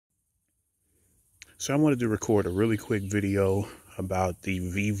So I wanted to record a really quick video about the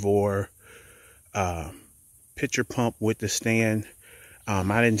Vevor pitcher pump with the stand.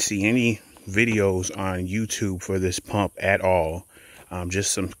 I didn't see any videos on YouTube for this pump at all.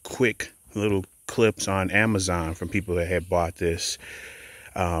 Just some quick little clips on Amazon from people that had bought this.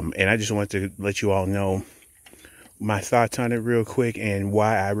 And I just wanted to let you all know my thoughts on it real quick and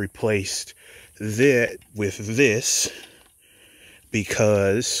why I replaced that with this,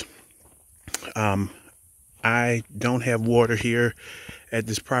 because I don't have water here at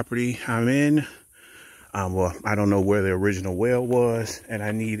this property I'm in. Well, I don't know where the original well was, and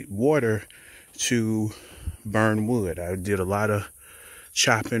I need water to burn wood. I did a lot of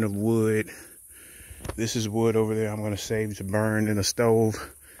chopping of wood. This is wood over there I'm going to save to burn in the stove,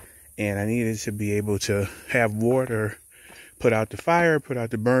 and I needed to be able to have water put out the fire, put out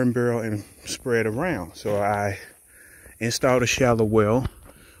the burn barrel, and spread around. So I installed a shallow well,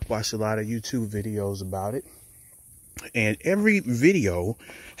 watched a lot of YouTube videos about it, and every video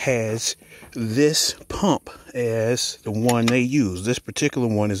has this pump as the one they use. This particular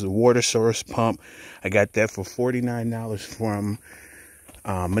one is the Watersource pump. I got that for $49 from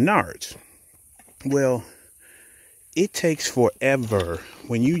Menards. Well, it takes forever.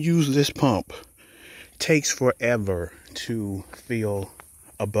 When you use this pump, it takes forever to fill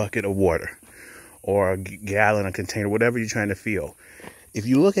a bucket of water or a gallon, a container, whatever you're trying to fill. If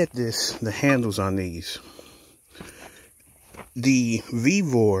you look at this, the handles on these, the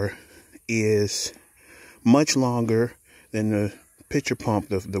Vevor is much longer than the pitcher pump,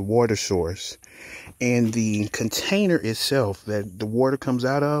 the Watersource. And the container itself that the water comes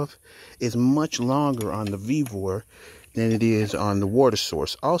out of is much longer on the Vevor than it is on the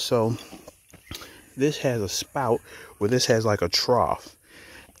Watersource. Also, this has a spout where this has like a trough.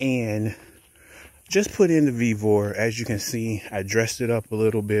 And just put in the Vevor. As you can see, I dressed it up a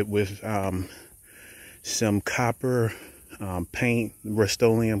little bit with some copper paint,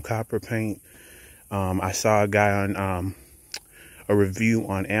 Rust-Oleum copper paint. I saw a guy on a review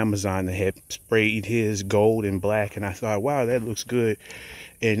on Amazon that had sprayed his gold and black, and I thought, wow, that looks good,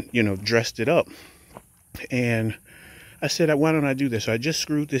 and dressed it up. And I said, why don't I do this? So I just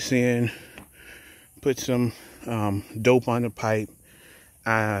screwed this in, put some dope on the pipe.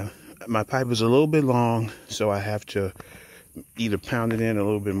 My pipe is a little bit long, so I have to either pound it in a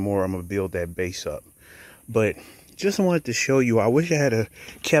little bit more. I'm gonna build that base up. But just wanted to show you, I wish I had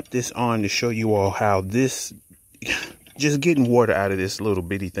kept this on to show you all how this, just getting water out of this little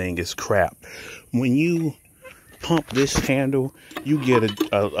bitty thing is crap. When you pump this handle, you get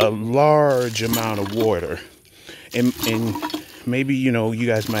a large amount of water. And maybe, you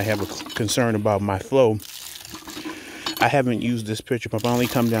guys might have a concern about my flow. I haven't used this pitcher pump. I only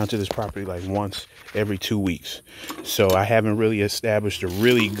come down to this property like once every 2 weeks. So I haven't really established a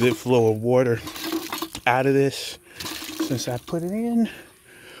really good flow of water out of this since I put it in.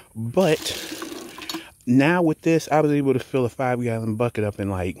 But now with this, I was able to fill a 5-gallon bucket up in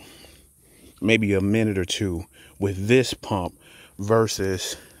like maybe a minute or two with this pump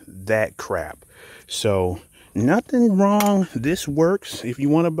versus that crap. So nothing wrong. This works. If you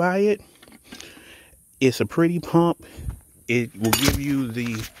want to buy it, it's a pretty pump. It will give you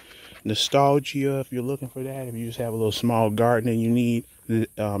the nostalgia if you're looking for that. If you just have a little small garden and you need, be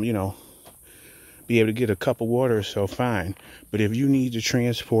able to get a cup of water or so, fine. But if you need to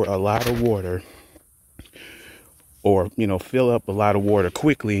transport a lot of water or, fill up a lot of water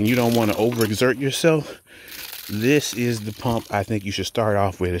quickly and you don't want to overexert yourself, this is the pump I think you should start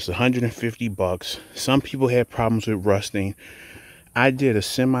off with. It's $150. Some people had problems with rusting. I did a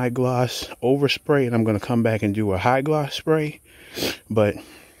semi-gloss overspray, and I'm going to come back and do a high gloss spray. But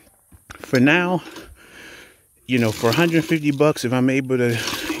for now, for $150, if I'm able to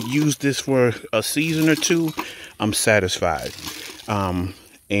use this for a season or two, I'm satisfied.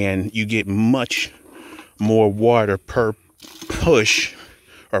 And you get much more water per push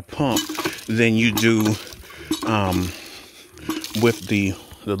or pump than you do with the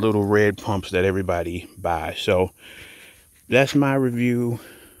little red pumps that everybody buys. So that's my review.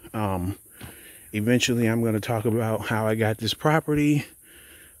 Eventually I'm going to talk about how I got this property,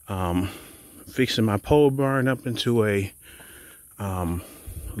 fixing my pole barn up into a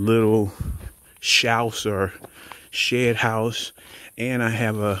little house or shed house, and I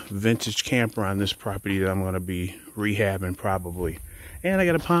have a vintage camper on this property that I'm going to be rehabbing probably. And I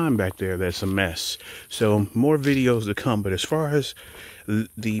got a pond back there that's a mess. So more videos to come. But as far as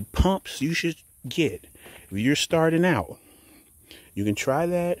the pumps you should get, if you're starting out, you can try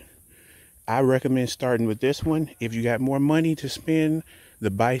that. I recommend starting with this one. If you got more money to spend,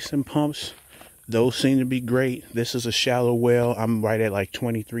 the Bison pumps, Those seem to be great. This is a shallow well. I'm right at like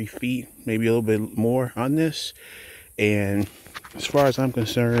 23 feet, maybe a little bit more on this. And as far as I'm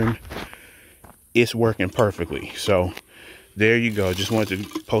concerned, it's working perfectly. So there you go. Just wanted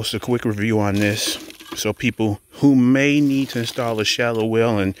to post a quick review on this, so people who may need to install a shallow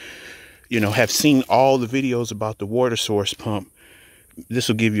well and, you know, have seen all the videos about the Watersource pump, this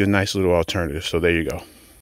will give you a nice little alternative. So there you go.